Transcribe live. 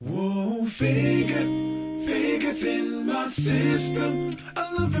FIGA, FIGA's in my system.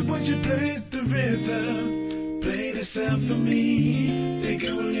 I love it when you play the rhythm. Play the sound for me.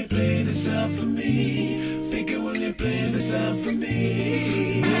 FIGA, will you play the sound for me? FIGA, will you play the sound for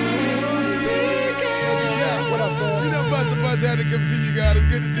me? What up, bro? You know, Buzz had to come see you guys. It's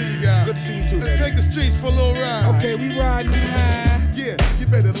good to see you guys. Good to see you too. Let's take the streets for a little ride. Okay, we riding high. Yeah, you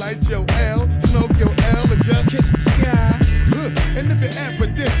better light your L, smoke your L, and just kiss the sky. And if you're at for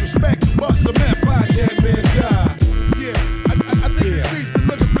disrespect, bust some F. Why dead man die? Yeah, I think the streets been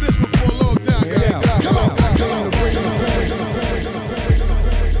looking for this one for a long time. Yeah. Come on.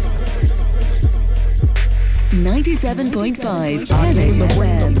 97.5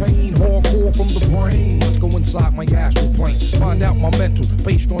 FM. Hardcore from the brain. Let's go inside my astral plane. Find out my mental,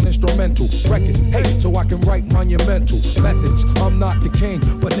 based on instrumental records. Hey, so I can write monumental methods. I'm not the king,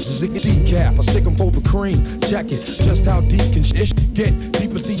 but this is a decaf. I stick 'em for the cream. Check it, just how deep can shit get?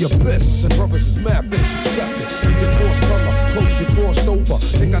 Deep as the abyss. And brothers is mad fish. Accept it. In your cross color, clothes you crossed over.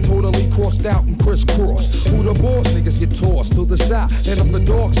 Think I totally crossed out and crisscrossed. Who the boss? Niggas get tossed to the side. And I'm the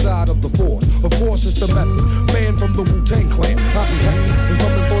dark side of the force. Of course, it's the method. Man from the Wu-Tang Clan. I be happy and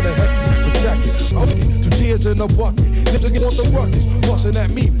coming for the heck. Protect it. Okay, 2 tears in a bucket. Niggas get on the ruckus. Bustin'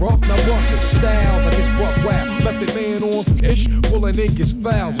 at me, bro. Now bust it. Styles like it's buck wow. Left it man on ish. Pulling niggas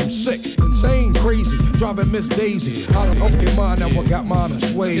fouls. I'm sick. Insane, crazy. Driving Miss Daisy. Out of okay mind, now I got mine and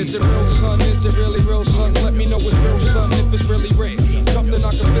sway. Is it real, son? Is it really real, son? Let me know it's real, son, if it's really real. Something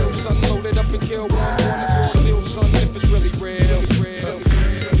I can feel, son. Load it up and kill one. Wanna go real, son, if it's really real.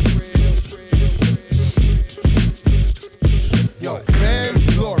 Yo, man,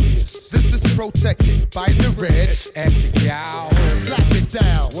 glorious. This is protected by the red. Empty cow. Slap it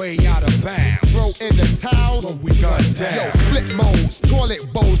down. Way out of bounds. Throw in the towels. When we gun down. Yo, flip modes.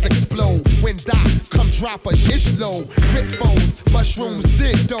 Toilet bowls explode. When Doc come drop a shish low. Grip foes. Mushrooms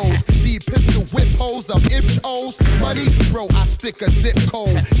dig those. D pistol whip holes of itch O's. Money, bro, I stick a zip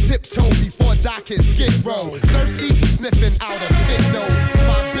code. Tiptoe before Doc hit skid row. Thirsty, sniffing out a thick nose.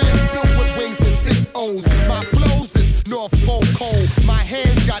 My biz built with wings and 6 O's. My flows is North Pole cold. My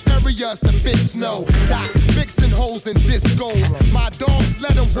hands got areas to fit snow. Doc mixing holes and discos. My dogs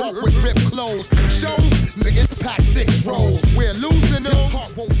let them walk with ripped clothes. Shows, niggas pack 6 rolls. We're losing them,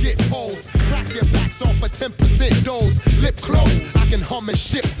 heart won't get holes. Crack your backs off a 10% dose. Lip close, I can hum and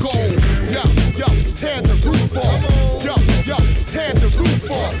ship gold. Yo, tear the roof off. Yo, tear the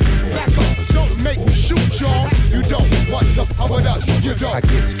roof off. Back up, don't make me shoot y'all. You don't want to fuck with us, you don't. I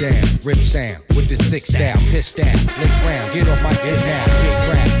get down, rip sound with the 6 style, pissed out, lick round, get off my head now, get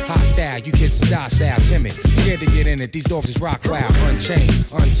grabbed, hot style, you kids style, timid, scared to get in it, these dogs is rock wild, unchained,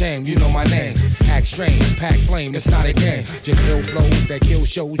 untamed, you know my name, act strange, pack flame, it's not a game, just ill flows that kill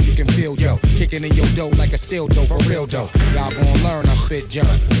shows you can feel, yo, kicking in your dough like a steel dough, for real though, y'all gon' learn I spit jump,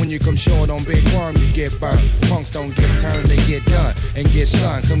 when you come short on big worm, you get burnt, punks don't get turned, they get done, and get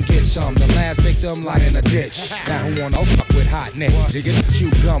sun, come get some, the last victim lie in a ditch, now who wanna fuck with hot neck, you get chew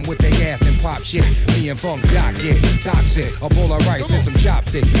gum with their ass and pop shit, me and Funk Doc get toxic, a bowl of rice and some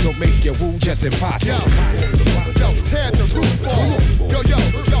chopsticks, don't make your woo just impossible. Yo, tear the roof off. Yo,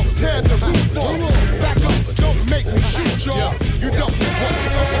 tear the roof off. Back up, don't make me shoot y'all. You don't want to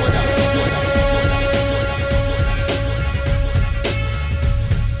go with us.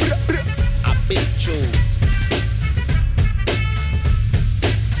 I beat you.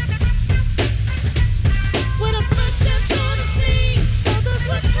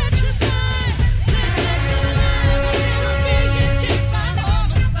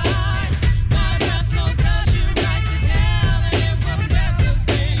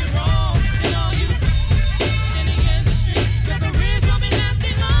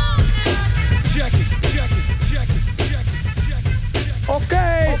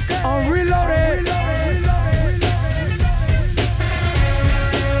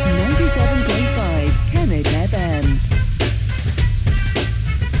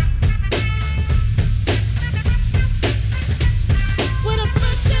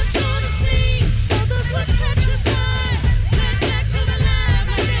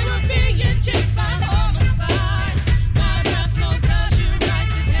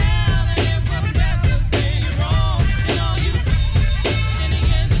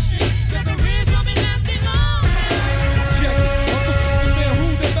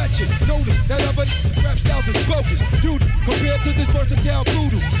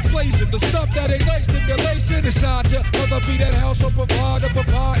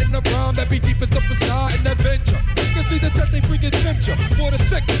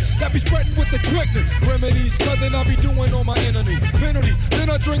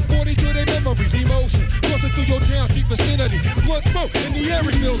 Blood smoke in the air,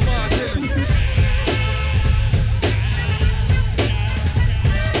 it feels my identity.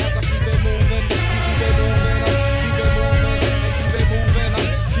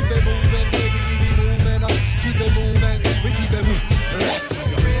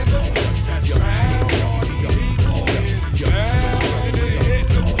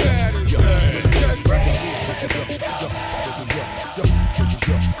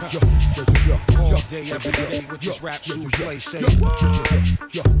 This rap shoes play say.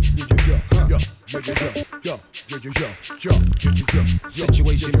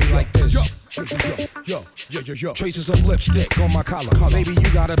 Situation be like this. Traces of lipstick on my collar. Baby,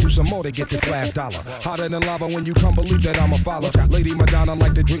 you gotta do some more to get this last dollar. Hotter than lava when you come believe that I'm a follow. Lady Madonna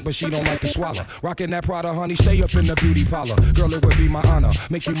like to drink, but she don't like to swallow. Rockin' that Prada, honey, stay up in the beauty parlor. Girl, it would be my honor.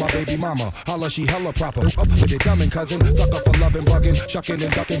 Make you my baby mama. Holla, she hella proper. Up with it, dummin' cousin. Suck up for lovin', buggin', shuckin'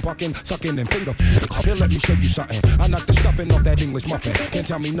 and duckin', buckin', suckin' and finger. Here, let me show you something. I knock the stuffing off that English muffin. Can't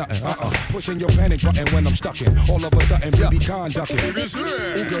tell me nothing. Pushing your panic button when I'm stuckin'. All of a sudden, baby conducting.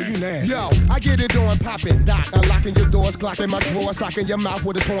 Ooh, girl, you nasty. Yo, I get it on poppin', doc. Unlocking your doors, clocking my drawers, socking your mouth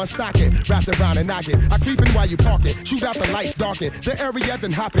with a torn stocking. Wrapped around and knocking. I creepin' while you parkin'. Shoot out the lights, darken. The area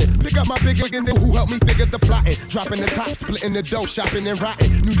then hoppin'. Pick up my bigger and who helped me figure the plotting. Dropping the top, splitting the dough, shopping and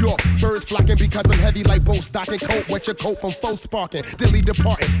rotting. New York, birds flocking because I'm heavy like boat stocking. Coat, wet your coat from faux sparking. Dilly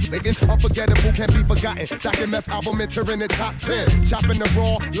departing. Singing unforgettable, can't be forgotten. Dockin' meth album entering the top 10. Chopping the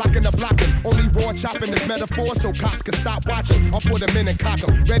raw, locking the blocking. Only raw chopping is metaphor so cops can stop watching. I'll put them in and cock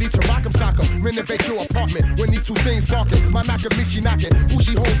them. Ready to rock them, sock them. Renovate your apartment when these two things barking. My Nakamichi knocking.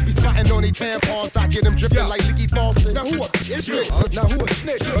 Bushy hoes be spotting on they tampons. I get them dripping like leaky faucet. Now who a bitch? Now who a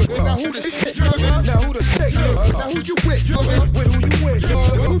snitch? Now who the shit? Now who the sick? Now who you with? With who you with?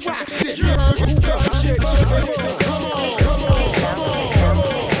 Who rock shit? Who rock shit? Come on, come on, come on, come on,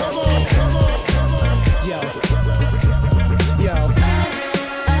 come on, come on.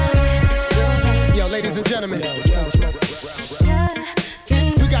 Yo, ladies and gentlemen.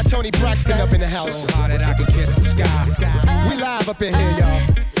 We got Tony Braxton up in the house. So high that I can kiss the sky. We live up in here, y'all.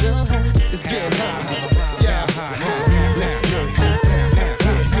 It's getting hot. Yeah.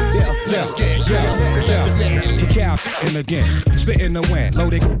 Let's get Kick out and again, spitting the wind,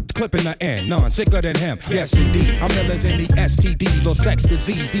 loaded, clipping the end, none sicker than him. Yes, indeed, I'm illers in the STDs or sex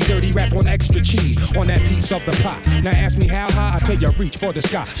disease. These dirty rats want extra cheese on that piece of the pot. Now ask me how high, I tell you reach for the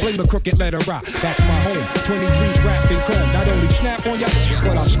sky. Blame the crooked letter rock, that's my home. 23's wrapped in chrome. Not only snap on ya,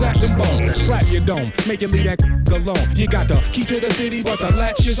 but I'll slap them bones. Slap your dome, make you leave that alone. You got the key to the city, but the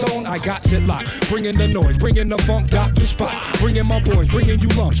latch is on. I got it locked, bringing the noise, bringing the funk, Dr. Spot. Bringing my boys, bringing you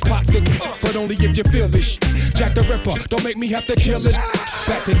lumps, pop the but only if you feel this. Jack the Ripper, don't make me have to kill this.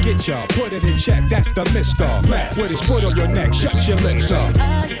 Back to get ya, put it in check, that's the Mr. Mac. With his foot on your neck, shut your lips up.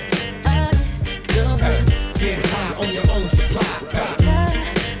 Get high on your own supply.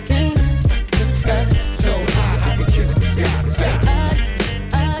 So high I can kiss the sky.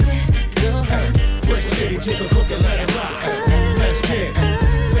 Brick City to the crooked letter rock. Let's get.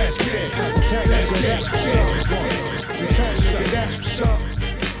 That's what's up.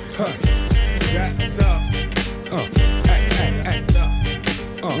 That's what's up.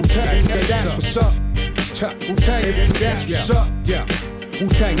 Wu-Tang, that's what's up. Wu-Tang, that's what's up. Yeah.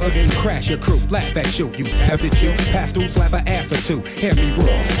 Wu-Tang again, crash your crew, laugh at you after you pass through, slap an ass or two, hear me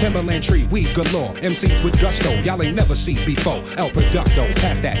roar. Timberland tree, weed galore, MCs with gusto, y'all ain't never seen before. El Producto,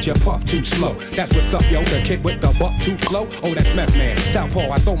 pass that, you puff too slow. That's what's up, yo, the kid with the buck too slow. Oh, that's Meth Man,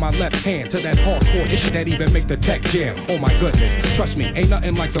 Southpaw, I throw my left hand to that hardcore ish that even make the tech jam. Oh my goodness, trust me, ain't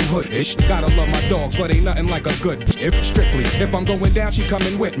nothing like some hood ish. Gotta love my dogs, but ain't nothing like a good if strictly. If I'm going down, she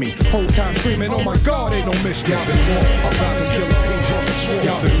coming with me. Whole time screaming, oh my God, ain't no miss. Y'all been wrong, about to kill a bees on the swamp.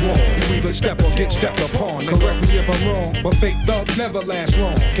 Y'all been wrong, you either step or get stepped upon. Correct me if I'm wrong, but fake thugs never last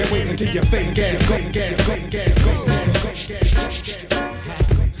long. Can't wait until your fake gas go.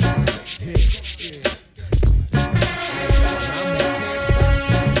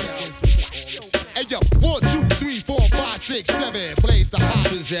 Hey yo, 1, 2, 3, 4, 5, 6, 7. Plays the hot.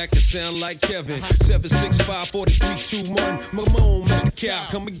 Transact can sound like Kevin. 765 4321. Mamone at the cow,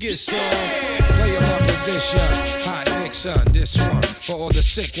 come and get some. Play my position, hot Nixon, this one. For all the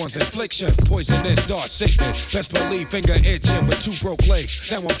sick ones, infliction, poisonous, dark sickness. Best believe finger itching with 2 broke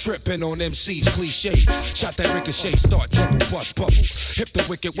legs. Now I'm tripping on MC's cliche. Shot that ricochet, start trouble, bust bubble. Hip the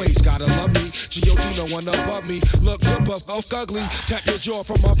wicked ways, gotta love me. G.O.D. no one above me. Look good, but off ugly. Tap your jaw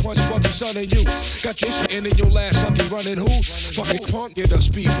from my punch, buggy, son and you. Got your shit in your last sucky running who? Fucking punk, get a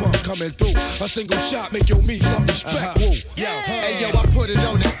speed bump coming through. A single shot make your meat lump respect, woo. Yo, hey yo, I put it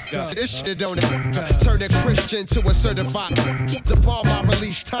on it. This shit on it. Turn a Christian to a certified. The bomb I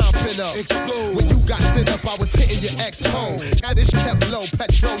release, time pin up. Explode. When you got sit up, I was hitting your ex-home. Got this kept low,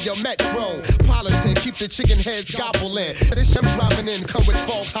 petrol, your metro. Politic, keep keep the chicken heads gobbling. This I'm driving in, come with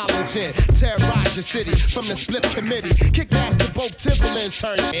fog halogen. Terrorize your city from the split committee. Kick ass to both Timberlands,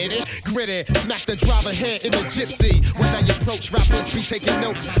 turn shit gritty. Smack the driver head in the gypsy. When I approach, rappers be taking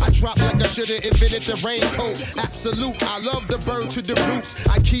notes. I drop like I should've invented the raincoat. Absolute, I love the bird to the roots.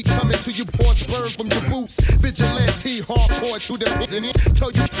 I keep coming to you, pour sperm from your boots. Vigilante, hardcore to the business.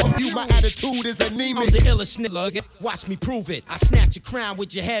 Tell you, fuck you, my attitude is anemic. I'm the illest nigga, watch me prove it. I snatch your crown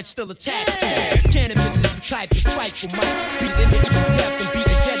with your head still attached to it. Cannabis is the type to fight for mics. Beating the death and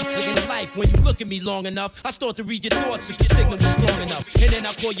beating dead in life. When you look at me long enough, I start to read your thoughts if your signal is strong enough. And then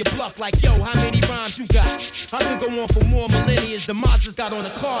I call your bluff like, yo, how many rhymes you got? I could go on for more millennia. The Mazda's got on a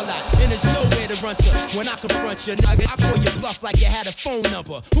car lot. And there's nowhere to run to when I confront you. I call your bluff like you had a phone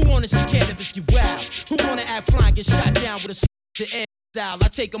number. Who wanna see cannabis get wild? Who wanna act flying, get shot down with a to air style? I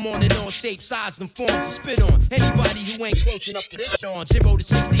take them on and on, shape, size, and forms to spit on. Anybody who ain't close enough to this on 0 to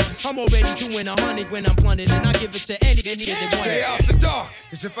 60, I'm already doing 100 when I'm blunted, and I give it to any that want it. Stay out the dark,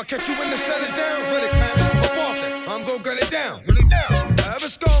 cause if I catch you when the sun is down, run it, man, up off it. I'm gon' gun it down, run it down. However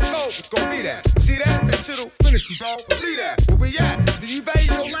it's gon' go, it's gon' be that. See that? That shit'll finish you, dog. Believe that. Where we at? Do you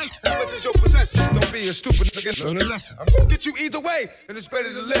value your life? How much is your possessions? Don't be a stupid nigga, learn a lesson. I'm gon' get you either way, and it's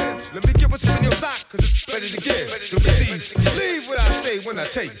better to live. Let me get what's in your sock, cause it's better to give. Believe what I say when I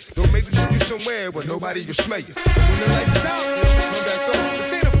tell you. Don't make me put you somewhere where nobody will smell you. When the lights is out, you don't come back on.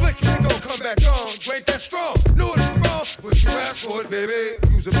 This ain't a flick, you ain't gon' come back on. You ain't that strong, knew it was wrong, but you asked for it, baby.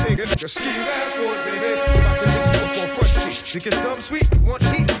 Use a big nigga, ski, you asked for it, baby. If I can hit you up on front street, you get dumb sweet, you want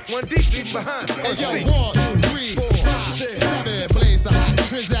heat, one deep, leave behind. Hey, yo, 1, 2, 3, 4, 5, 6, 7, blaze the hot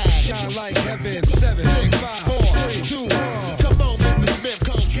trizag. Shine like heaven, 7, 6, 5, 4, 3, 2, 1. Come on, Mr. Smith,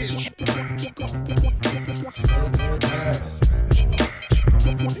 come get it.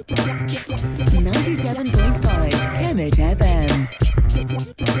 97.5 Kemet FM.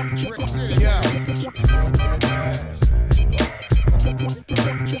 Trick City, yo.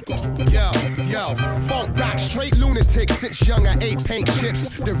 Yo, funk doc, straight lunatic. Since young I ate paint chips.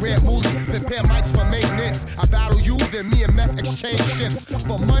 The red moolie, prepare mics for maintenance. I battle you, then me and meth exchange shifts.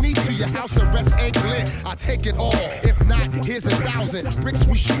 For money to your house arrest ain't lit. I take it all, if not, here's 1,000. Bricks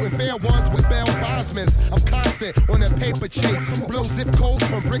we shooting fair ones with bail bondsmans. I'm constant on a paper chase. Blow zip codes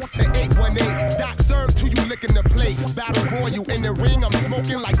from bricks to 818. Doc served to you licking the plate. Battle royal in the ring, I'm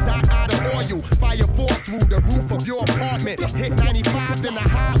smoking like Doc out of oil. Fire forth through the roof of your apartment. Hit 95, then I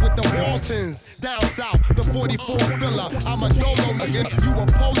hide with the Waltons. Down south, the 44 filler. I'm a dolo nigga, you a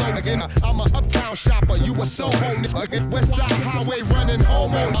polo nigga. I'm a uptown shopper, you a Soho nigga. West Side Highway running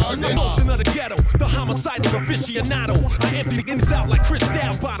homo I'm the mountain of the ghetto, the homicidal aficionado. I empty niggas out like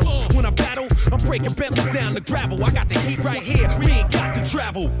Cristal bottles. When I battle, I'm breaking Bentleys down the gravel. I got the heat right here, we ain't got to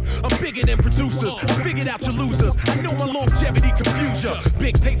travel. I'm bigger than producers, I figured out your losers. I know my longevity confuse ya.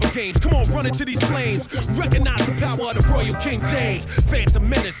 Big paper games, come on, run into these flames. Recognize the power of the Royal King James. Phantom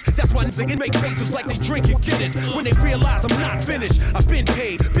Menace, that's why niggas make faces like they drinking Guinness. When they realize I'm not finished, I've been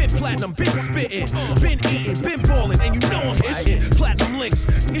paid, been platinum, been spitting, been eating, been balling, and you know I'm hitting. Platinum links,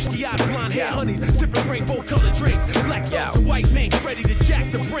 ishty-eyed blonde hair honeys, sipping rainbow colored drinks. Black dogs and white minks, ready to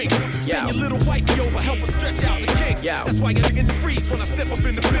jack the brink. Bring your little wifey over, help her stretch out the kinks. That's why you're in the freeze when I step up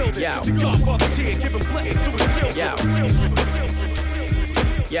in the building. The Godfather's here, giving blessings to his children.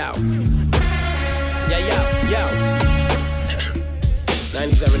 Yo.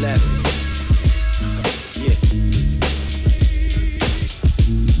 97 Avenue.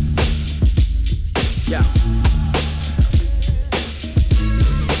 Yeah.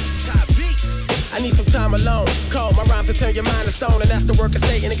 I need some time alone. Cold, my rhymes will turn your mind to stone, and that's the work of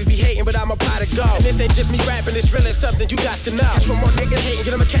Satan. Niggas be hating, but I'm a pot of gold. And this ain't just me rapping, it's really something you got to know. Cause from more niggas hating,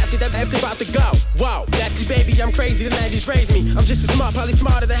 get them a casket that's after about to go. Whoa, nasty baby, I'm crazy, the 90s raised me. I'm just as smart, probably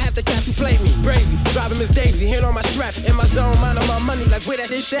smarter than half the cats who play me. Crazy, driving Miss Daisy, hand on my strap, in my zone, minding my money like where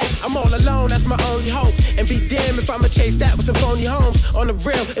that shit at. I'm all alone, that's my only hope. And be damned if I'ma chase that with some phony homes. On the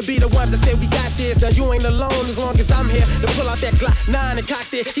real, it be the ones that say we got this. Now you ain't alone as long as I'm here to pull out that Glock 9 and cock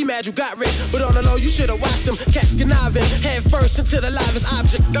it. He mad you got rich, but on the low, you should've watched him. Cats conniving, head first into the livest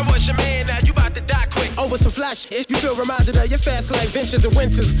object. That was your man, now you bout to die quick. Over some flash shit, you feel reminded of your fast life ventures and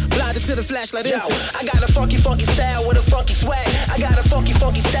winters. Blinded to the flashlight. Yo, I got a funky style with a funky swag. I got a funky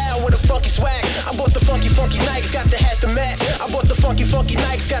style with a funky swag. I bought the funky Nikes, got the hat to match. I bought the funky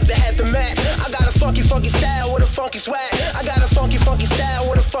Nikes, got the hat to match. I got a funky style with a funky swag. I got a funky style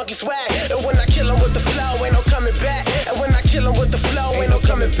with a funky swag. And when I kill 'em with the flow, ain't no coming back. And when I kill 'em with the flow, ain't no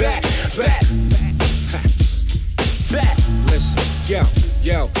coming back. Back. Listen,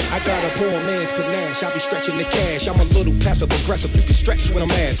 yo, I got a poor man's panache. I be stretching the cash. I'm a little passive aggressive. You can stretch when I'm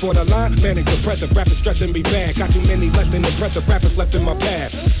mad. For the line, manic depressive. Rappers stressing me bad. Got too many less than impressive rappers left in my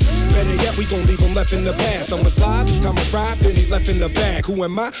path. better yet, we gon' leave him left in the past. I'm alive, this time I ride, then he left in the bag. Who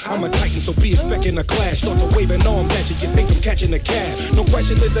am I? I'm a titan, so be expecting a clash. Start to waving arms at you, you think I'm catching a cab. No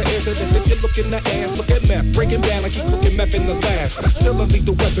question is the answer, then if you look in the ass, look at meth. Breaking down, I keep cooking meth in the lab. Still a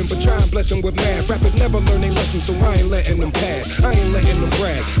lethal weapon, but try and bless him with math. Rappers never learn their lessons, so I ain't letting them pass. I ain't letting them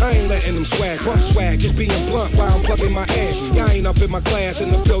brag, I ain't letting them swag. Bump swag, just being blunt while I'm plugging my ass. Y'all ain't up in my class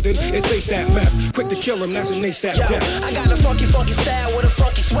in the building, it's ASAP meth. Quick to kill him, that's an ASAP death. I got a funky style with a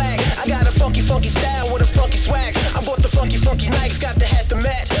funky swag. I got a funky style with a funky swag. I bought the funky Nikes, got the hat to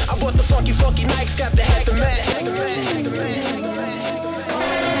match. I bought the funky Nikes, got the hat to match.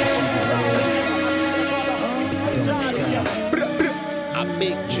 I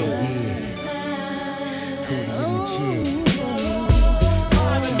big Joe.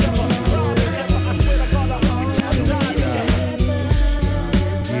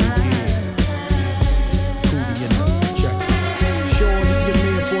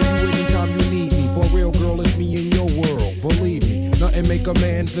 Make a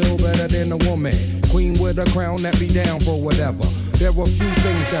man feel better than a woman. Queen with a crown that be down for whatever. There are few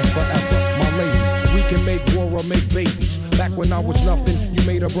things that's forever. My lady, we can make war or make babies. Back when I was nothing, you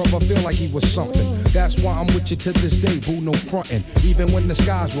made a brother feel like he was something. That's why I'm with you to this day, boo, no frontin'. Even when the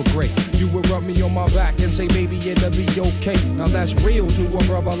skies were gray, you would rub me on my back and say, baby, it'll be okay. Now that's real to a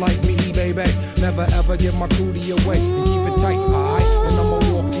brother like me, baby. Never ever give my cootie away and keep it tight, alright? And I'ma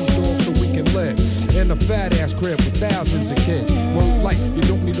walk these dogs so we can live in a fat ass crib with thousands of kids. Word like you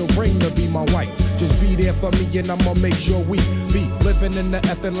don't need a ring to be my wife. Just be there for me and I'ma make sure we be living in the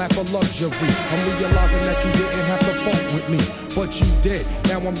effing lap of luxury. I'm realizing that you didn't have to funk with me, but you did.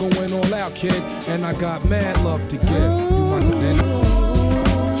 Now I'm going all out, kid, and I got mad love to give. You my man.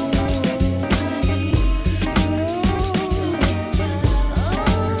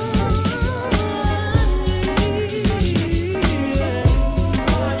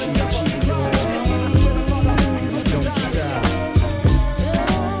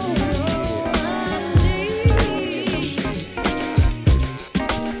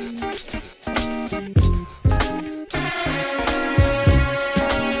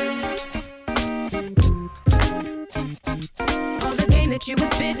 You was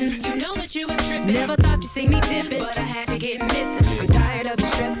spittin', you know that you was trippin'. Never thought you'd see me dippin', but I had to get missing. I'm tired of you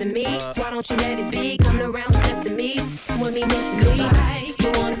stressing me. Why don't you let it be? Come around testing me with me mentally. I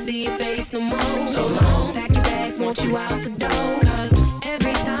don't wanna see your face no more. So long, pack your bags, want you out the door. Cause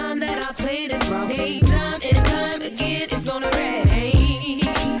every time that I play this wrong, time and time again, it's gonna rain.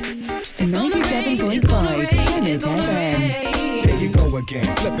 97.5 Planet FM. You go again,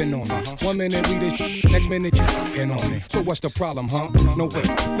 flipping on me. 1 minute we this, next minute you f***ing on me. So what's the problem, huh? No wait,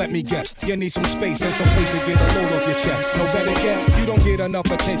 let me guess. You need some space and some place to get a load off your chest. No better yet, you don't get enough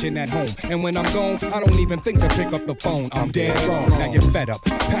attention at home. And when I'm gone, I don't even think to pick up the phone. I'm dead wrong, now you're fed up,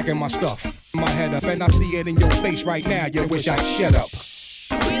 packing my stuff, my head up, and I see it in your face right now. You wish I'd shut up.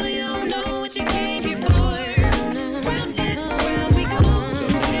 I really don't know what you came here for.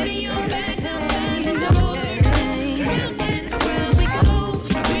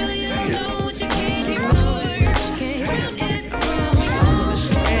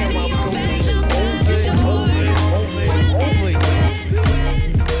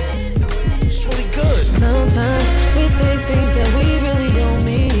 Things that we really don't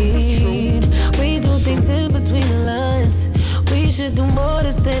mean. We do things in between the lines. We should do more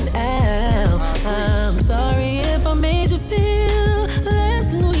to stand out. I'm sorry if I made you feel less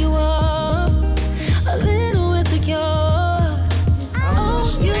than who you are, a little insecure. Oh,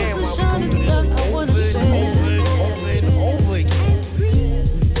 you the shiny stuff I wanna spend over again.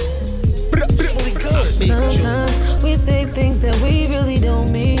 Sometimes we say things that we really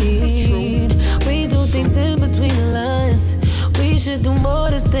don't mean. We do things in between the lines. We should do more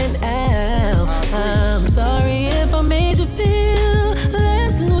to stand out. I'm sorry if I made you feel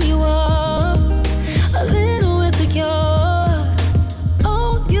less than who you are, a little insecure.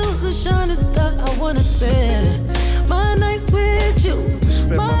 Oh, you's the shiny stuff I wanna spend my nights with you,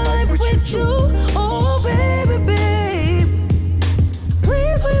 my life with you. Oh, baby, babe,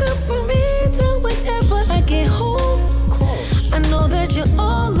 please wait up for me till whenever I get home. I know that you're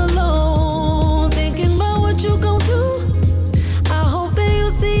all alone, thinking about what you gon' do. I hope that you'll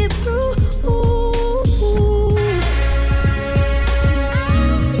see it through. Ooh.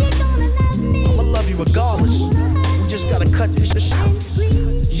 I'ma love you regardless. We just gotta cut this shit out.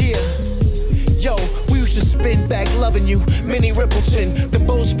 Yeah. Yo, we used to spin back loving you. Minnie Rippleton. The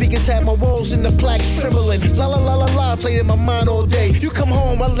Bose speakers had my walls and the plaques trembling. La la la la la. God played in my mind all day. You come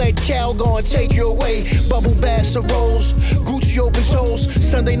home, I let Cal go and take you away. Bubble baths of rose, Gucci open toes.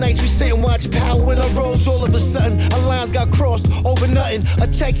 Sunday nights we sit and watch Power in our roads. All of a sudden, our lines got crossed over nothing. A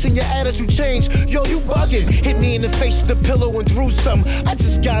text and your attitude changed. Yo, you bugging. Hit me in the face with the pillow and threw something. I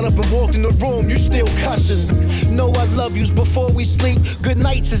just got up and walked in the room. You still cussing. Know I love yous before we sleep. Good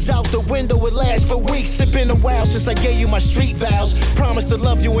nights is out the window. It lasts for weeks. It's been a while since I gave you my street vows. Promise to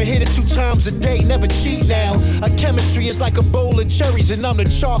love you and hit it 2 times a day. Never cheat now. Our chemistry is like a bowl of cherries, and I'm the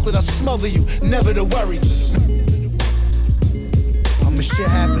chocolate. I smother you. Never to worry. I'ma share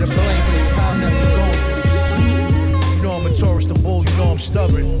half of the blame for this problem that we're going through. You know I'm a Taurus, the bull. You know I'm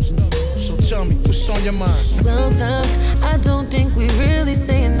stubborn. So tell me, what's on your mind? Sometimes I don't think we really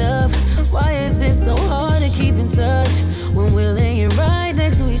say enough. Why is it so hard to keep in touch when we're laying right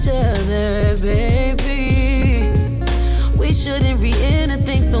next to each other, baby? We shouldn't read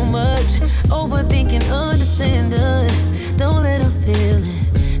anything so much. Overthinking, understanding. Don't let her feel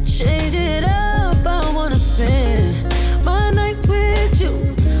it. Change it up, I wanna spend my nights with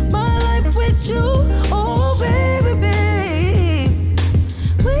you, my life with you. Oh, baby, babe.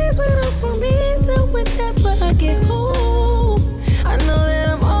 Please wait up for me till whenever I get home. I know that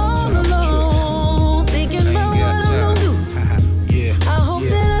I'm all alone, thinking about what I'm gonna do. I hope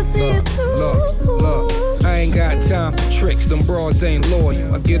that I see it through. Look, I ain't got time for tricks, them broads ain't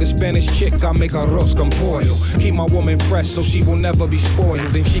loyal. I get a Spanish chick, I make her arroz con pollo. Keep my woman fresh so she will never be spoiled.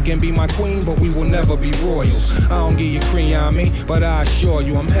 Then she can be my queen, but we will never be royals. I don't give you cream on me, but I assure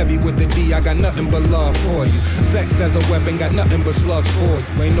you I'm heavy with the D, I got nothing but love for you. Sex as a weapon, got nothing but slugs for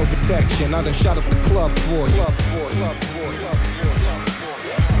you. Ain't no protection, I done shot up the club for you.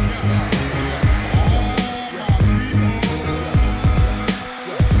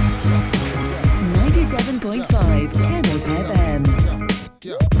 97.5 Cabbage FM.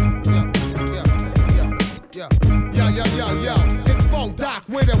 Yo, it's Funk Doc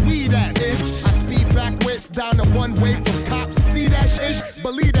where the weed at, bitch. I speed backwards down the one way from cops. See that shit?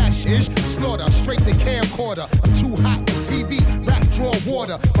 Believe that shit. Slaughter, straight to camcorder. I'm too hot for TV, rap draw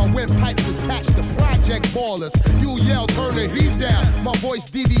water. My windpipes attached to project ballers. You yell, turn the heat down. My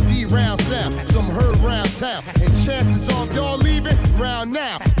voice DVD round sound. Some heard round town. And chances of y'all leaving round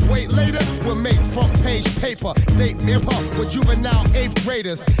now. Wait later, we'll make front page paper. Date hip hop with juvenile 8th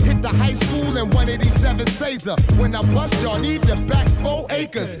graders. Hit the high school in 187 Caesar. When I bust y'all, need the back 4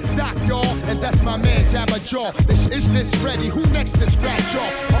 acres. Doc y'all, and that's my man Jabba Jaw. Is this ready? Who next to scratch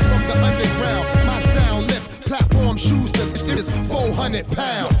off? I'm from the underground, my sound lip. Platform shoes, the shit is 400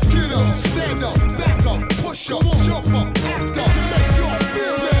 pounds. Get up, stand up, back up, push up, jump up, act up. To make y'all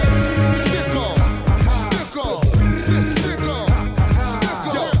feel it. Stick up, stick up, stick up.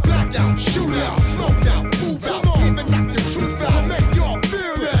 Yo, black out, shoot out, smoke out, move out, even knock your tooth out. To make y'all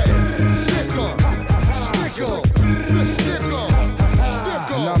feel it. Stick up, stick up, stick up.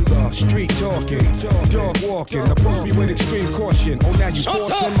 And I'm the street talking, dog walking, approach me with extreme caution. Oh, now you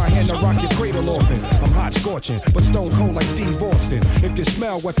forcing my hand to rock your cradle often. I'm hot scorching, but stone cold like Steve Austin. If you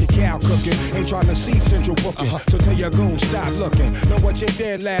smell what the cow cooking, ain't trying to see central booking. So tell your goon, stop looking. Know what you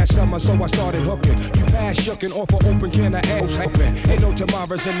did last summer, so I started hooking. You pass shucking off an open can of ass open. Ain't no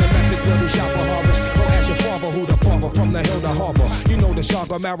tomorrows in the methods where we shop for harvest. Don't ask your father who the father from the hill to harbor. You know the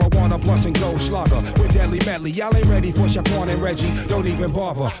saga, marijuana plus and gold slugger. With deadly medley, y'all ain't ready for Shaquan and Reggie. Don't even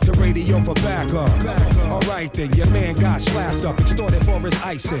bother the radio for backup. Alright then, your man got slapped up, extorted for his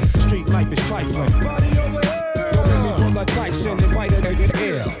icing. Street life is trifling. Don't make me pull a Tyson and bite it in the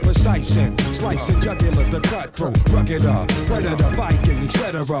air. Precising, slicing jugulars, the cutthroat, rugged up, predator, Viking,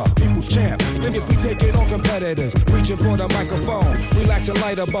 etc. People's champ, niggas we take it on competitors. Reaching for the microphone, relaxing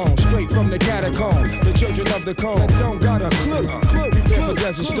lighter bones, straight from the catacomb. The children of the cone don't got a clue. Prepare for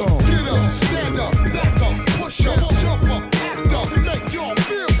Desert Storm. Get up, stand up, back up, push up, jump up, act up. To make y'all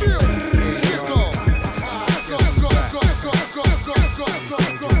feel. Stick up, stick up, go.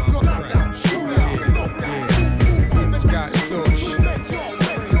 Scott Storch,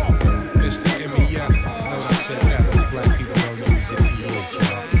 Mr. MEF. Know I said that, black people don't use the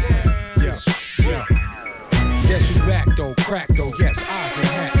TH. Yeah. Guess who back though, crack though, yes, eyes and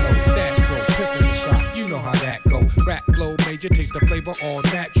hat though, stash though, pippin' the shop, you know how that go. Rap flow major, taste the flavor all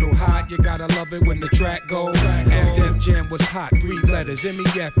natural. Hot, you gotta love it when the track goes. As Def Jam was hot, 3 letters,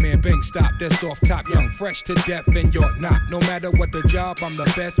 MEF man, bang stop, that's off top, young, fresh to death, and you're not. No matter what the job, I'm the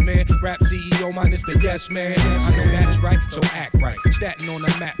best man. Rap CEO minus the yes man. I know that's right, so act right. Statin on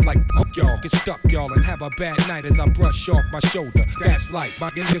the map like hook y'all, get stuck y'all, and have a bad night as I brush off my shoulder. That's life.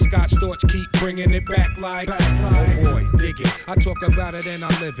 My nigga Scott Storch keep bringing it back like, oh boy, dig it. I talk about it and I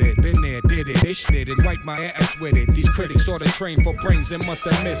live it. Been there, did it, this shit, and wipe my ass with it. These critics sorta trained for break. brains and must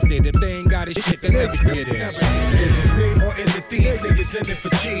have missed it. If they ain't got it, shit, then they can get it. Is it me or is it these niggas in it for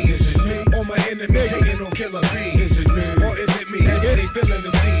cheese? Is it me or my enemies hating on Killer B? Is it me or is it me? They feeling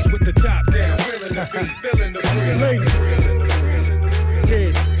the D's with the top down, feeling the beat, feeling the real. Ladies,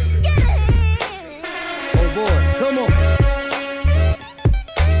 yeah. Oh boy, come on.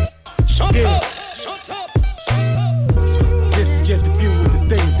 Shut up, shut up, shut up. This is just a few of the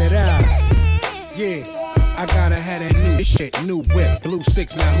things that I gotta have that new shit, new whip, blue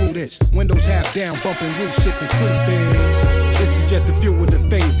 6, now who this? Windows half down, bumping roof shit, the truth is, this is just a few of the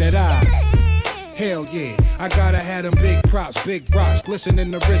things that hell yeah, I gotta have them big props, big rocks, glistening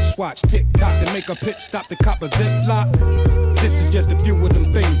the wristwatch, tick tock to make a pit stop to cop a ziplock. This is just a few of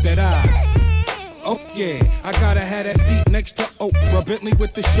them things that oh yeah, I gotta have that seat next to Oprah, Bentley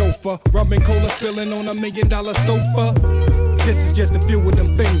with the chauffeur, rum and cola spilling on $1 million sofa. This is just a few of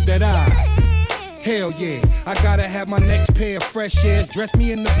them things that hell yeah, I gotta have my next pair of fresh airs, dress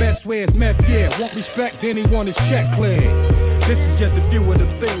me in the best ways, meth yeah, want respect, then he want his check clear. This is just a few of them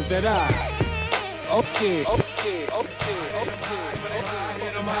things that okay. Hit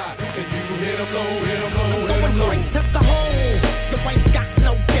 'em high, and you hit 'em low, hit 'em low, hit 'em low. Going straight to the hole, you ain't got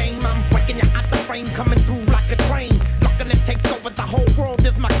no game, I'm breaking you out the frame, coming through like a train, looking to take over the whole world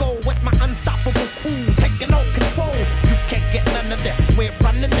is my goal, with my unstoppable crew, taking all control, you can't get none of this, we're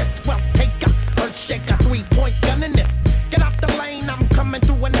running this, well take a earth shaker, 3-point gun in this, get out the lane, I'm coming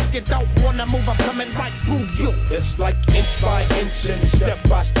through, and if you don't wanna move, I'm coming right through you. It's like inch by inch and step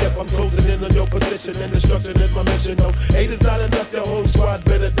by step, I'm closing in on your position, and destruction is my mission. No, 8 is not enough, your whole squad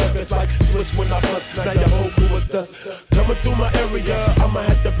better duck. It's like switch when I bust, now your whole crew is dust. Coming through my area, I'ma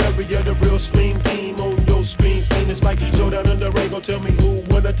have to bury you. The real scream team on your screen scene. It's like showdown in the ring. Go tell me who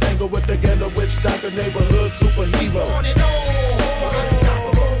wanna tangle with the ghetto witch doctor, neighborhood superhero. On and on,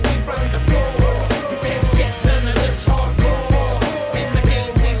 unstoppable, we run the floor. You can't get none of this hardcore. In the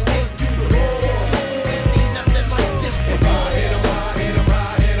game, we take you to war. You ain't seen nothing like this before. Hit 'em high, hit 'em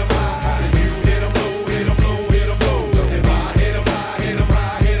high, hit 'em high. And you hit 'em low, hit 'em low, hit 'em low. If I hit 'em high, hit 'em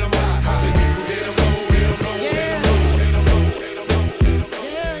high, hit 'em high. And you hit 'em low, hit 'em low, hit 'em low, hit 'em low, hit 'em low.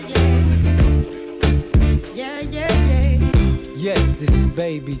 Yes, this is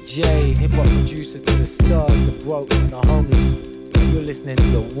Baby J, hip-hop producer to the stars, the broke and the homeless. And you're listening to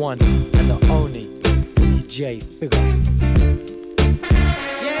the one and the only DJ FIGA.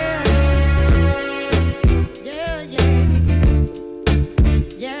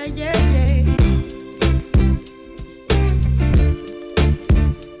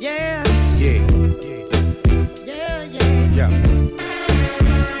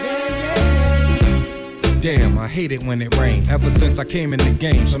 Damn, I hate it when it rains. Ever since I came in the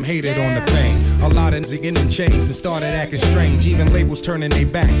game, some hated on the fame. A lot of niggas getting changed and started acting strange. Even labels turning their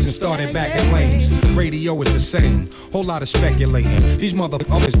backs and started backing lanes. Radio is the same, whole lot of speculating. These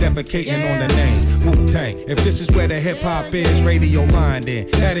motherfuckers defecating on the name Wu-Tang. If this is where the hip-hop is, radio line then.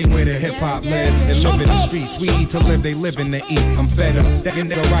 That ain't where the hip-hop live. They live in the streets, we eat to live, they living to eat. I'm fed up, that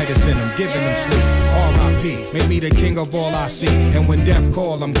nigga writers in them, giving them sleep. R.I.P. Make me the king of all I see. And when death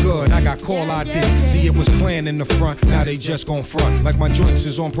call, I'm good, I got call ID. See, it was planned in the front, now they just gon' front. Like my joints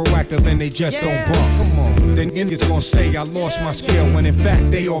is on proactive and they just don't bump. Come on, then niggas gon' say I lost my skill, when in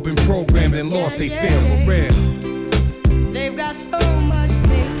fact they all been programmed and lost they feel for real. They've got so much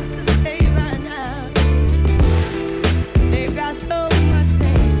things to say right now. They've got so much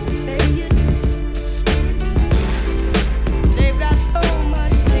things to say. They've got so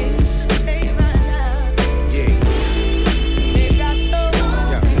much things to say right now. Yeah. They've got so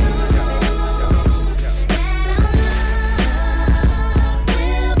much things to say.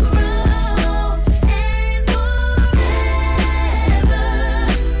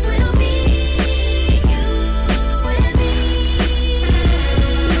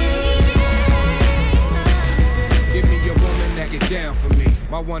 Down for me,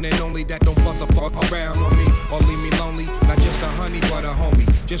 my one and only that don't buzz up around on me or leave me lonely. Not just a honey, but a homie.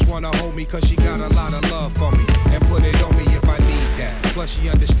 Just wanna hold me cause she got a lot of love for me and put it on me if I need that. Plus she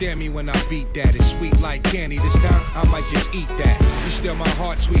understand me when I beat that. It's sweet like candy. This time I might just eat that. You still my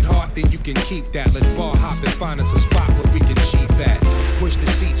heart, sweetheart, then you can keep that. Let's bar hop and find us a spot where we can cheat that. Push the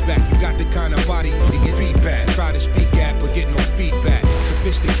seats back. You got the kind of body you can beat back. Try to speak at, but get no feedback.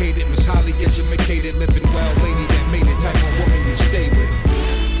 Sophisticated, Miss highly educated, living well, lady that made it, type of woman you stay with.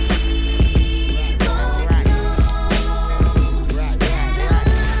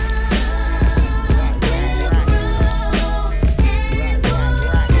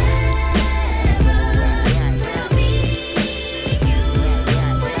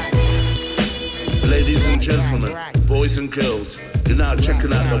 Ladies and gentlemen, boys and girls, you're now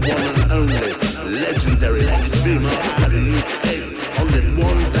checking out the one and only legendary hottest female out of the UK. sounding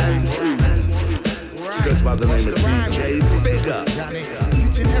ones and twos. She goes by the name of DJ FIGA.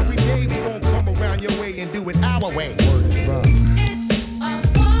 Each and every day we gon' come around your way and do it our way.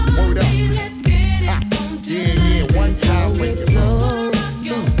 Word up. Yeah, one time with you.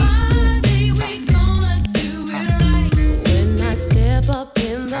 When I step up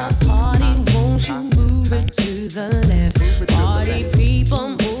in the party, won't you move it to the left? Party people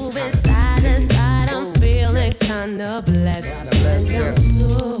moving side to side, I'm feeling kinda blessed. And I'm so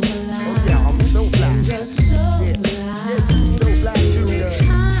alive. Yeah, I'm so fly. Just so fly. So fly too, girl.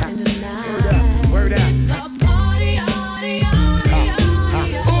 Kinda nice. Word up. It's a party, party, party,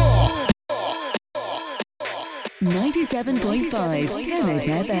 party. 97.5 Planet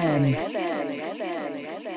FM.